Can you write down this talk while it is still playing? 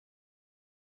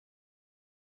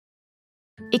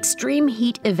Extreme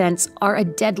heat events are a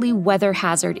deadly weather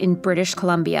hazard in British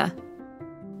Columbia.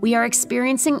 We are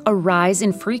experiencing a rise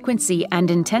in frequency and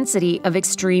intensity of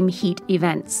extreme heat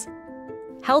events.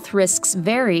 Health risks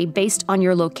vary based on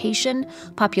your location,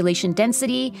 population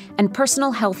density, and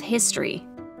personal health history.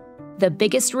 The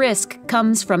biggest risk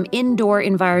comes from indoor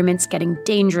environments getting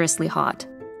dangerously hot.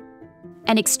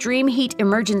 An extreme heat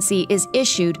emergency is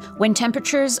issued when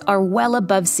temperatures are well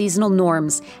above seasonal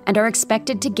norms and are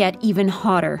expected to get even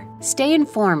hotter. Stay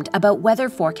informed about weather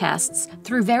forecasts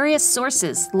through various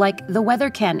sources like the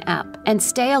WeatherCan app, and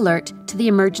stay alert to the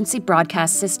emergency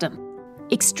broadcast system.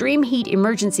 Extreme heat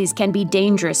emergencies can be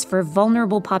dangerous for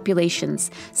vulnerable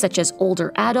populations, such as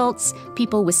older adults,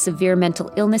 people with severe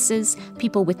mental illnesses,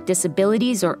 people with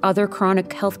disabilities or other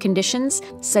chronic health conditions,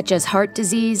 such as heart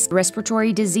disease,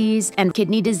 respiratory disease, and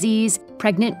kidney disease,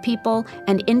 pregnant people,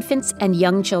 and infants and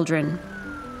young children.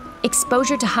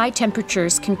 Exposure to high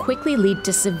temperatures can quickly lead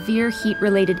to severe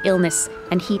heat-related illness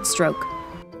and heat stroke.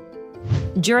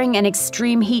 During an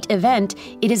extreme heat event,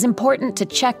 it is important to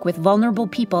check with vulnerable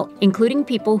people, including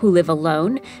people who live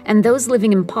alone and those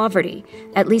living in poverty,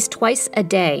 at least twice a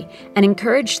day, and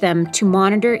encourage them to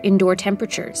monitor indoor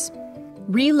temperatures.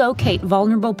 Relocate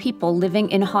vulnerable people living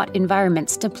in hot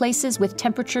environments to places with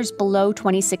temperatures below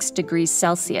 26 degrees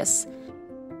Celsius.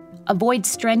 Avoid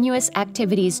strenuous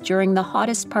activities during the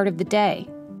hottest part of the day.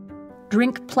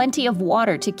 Drink plenty of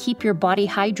water to keep your body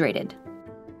hydrated.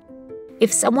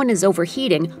 If someone is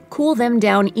overheating, cool them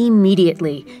down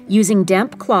immediately using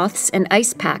damp cloths and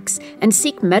ice packs, and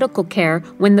seek medical care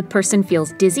when the person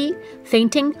feels dizzy,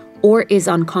 fainting, or is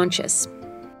unconscious.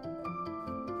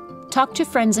 Talk to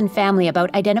friends and family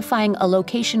about identifying a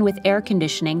location with air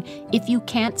conditioning if you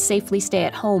can't safely stay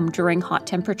at home during hot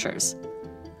temperatures.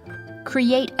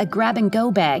 Create a grab-and-go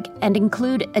bag and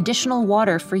include additional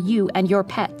water for you and your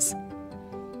pets.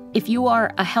 If you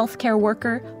are a healthcare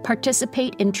worker,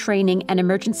 participate in training and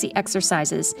emergency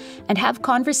exercises and have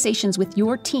conversations with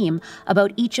your team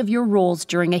about each of your roles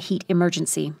during a heat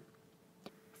emergency.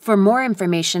 For more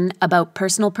information about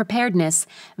personal preparedness,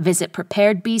 visit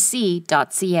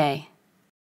preparedbc.ca.